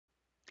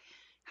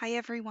Hi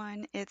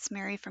everyone, it's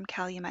Mary from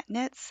Calumet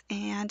Knits,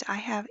 and I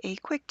have a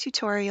quick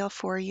tutorial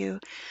for you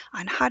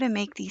on how to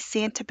make these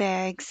Santa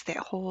bags that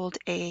hold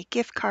a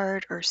gift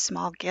card or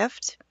small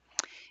gift.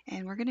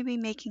 And we're going to be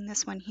making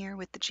this one here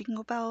with the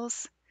jingle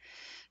bells.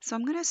 So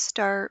I'm going to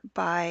start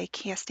by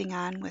casting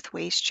on with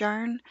waste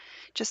yarn,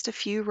 just a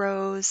few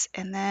rows,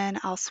 and then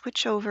I'll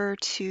switch over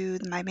to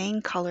my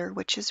main color,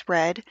 which is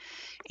red,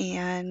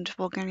 and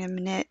we're going to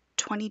knit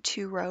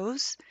 22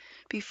 rows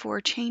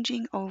before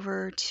changing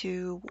over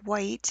to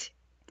white,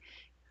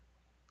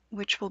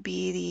 which will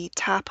be the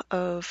top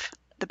of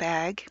the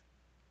bag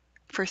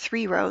for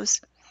 3 rows.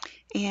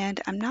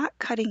 And I'm not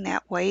cutting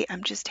that white,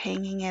 I'm just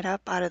hanging it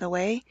up out of the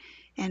way,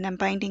 and I'm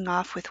binding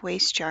off with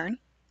waste yarn.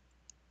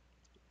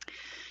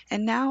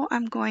 And now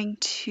I'm going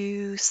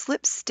to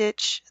slip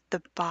stitch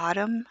the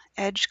bottom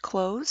edge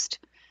closed.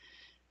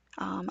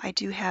 I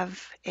do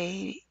have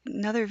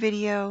another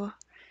video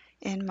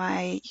in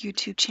my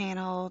YouTube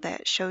channel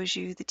that shows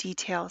you the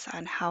details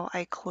on how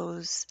I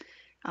close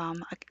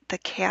the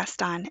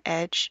cast on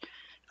edge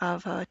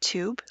of a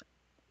tube.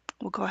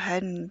 We'll go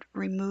ahead and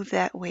remove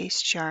that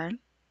waste yarn.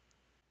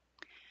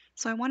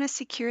 So I want to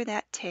secure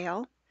that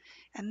tail,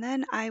 and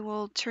then I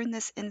will turn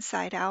this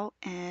inside out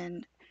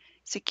and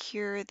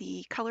secure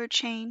the color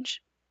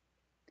change.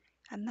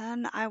 And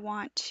then I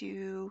want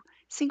to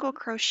single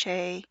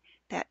crochet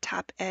that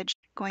top edge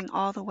going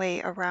all the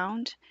way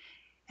around.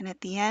 And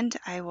at the end,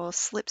 I will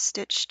slip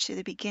stitch to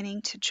the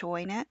beginning to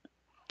join it.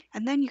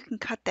 And then you can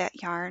cut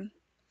that yarn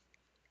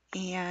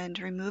and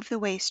remove the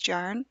waste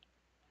yarn,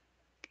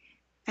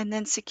 and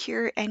then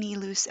secure any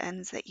loose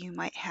ends that you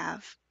might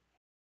have.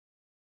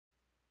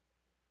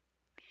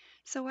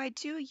 So I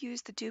do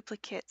use the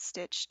duplicate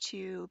stitch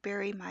to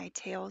bury my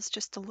tails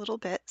just a little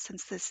bit,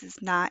 since this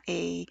is not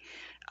a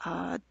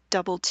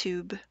double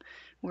tube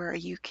where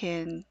you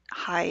can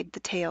hide the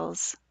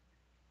tails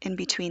in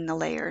between the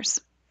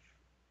layers.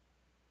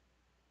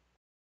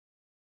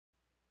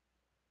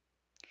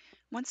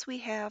 Once we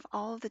have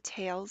all of the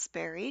tails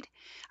buried,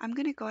 I'm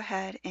going to go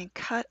ahead and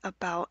cut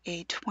about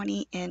a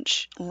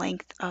 20-inch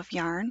length of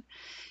yarn.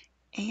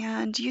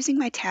 And using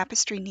my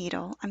tapestry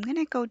needle, I'm going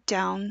to go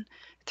down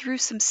through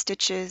some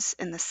stitches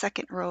in the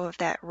second row of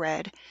that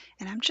red,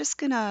 and I'm just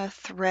going to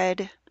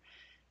thread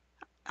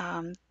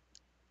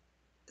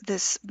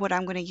what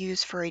I'm going to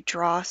use for a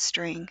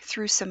drawstring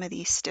through some of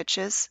these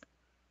stitches.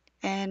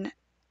 And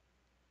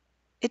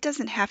it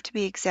doesn't have to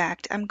be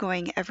exact. I'm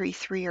going every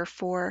 3 or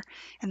 4,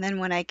 and then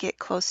when I get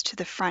close to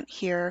the front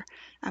here,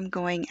 I'm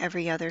going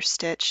every other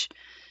stitch.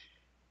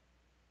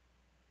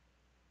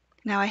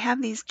 Now I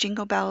have these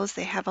jingle bells.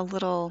 They have a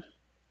little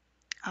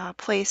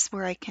place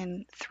where I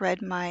can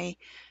thread my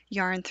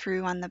yarn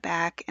through on the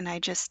back, and I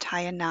just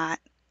tie a knot.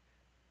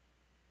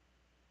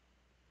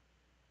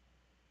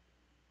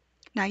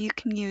 Now you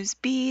can use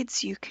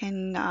beads, you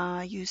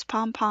can use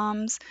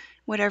pom-poms,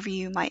 whatever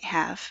you might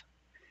have.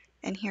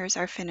 And here's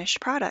our finished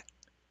product.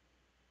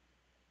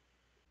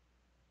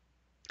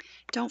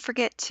 Don't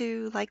forget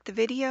to like the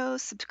video,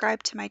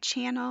 subscribe to my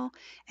channel,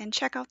 and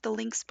check out the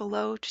links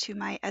below to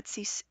my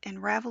Etsy and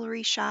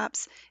Ravelry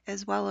shops,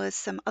 as well as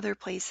some other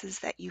places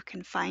that you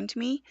can find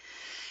me.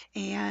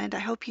 And I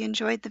hope you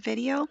enjoyed the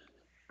video.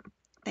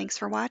 Thanks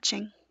for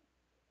watching.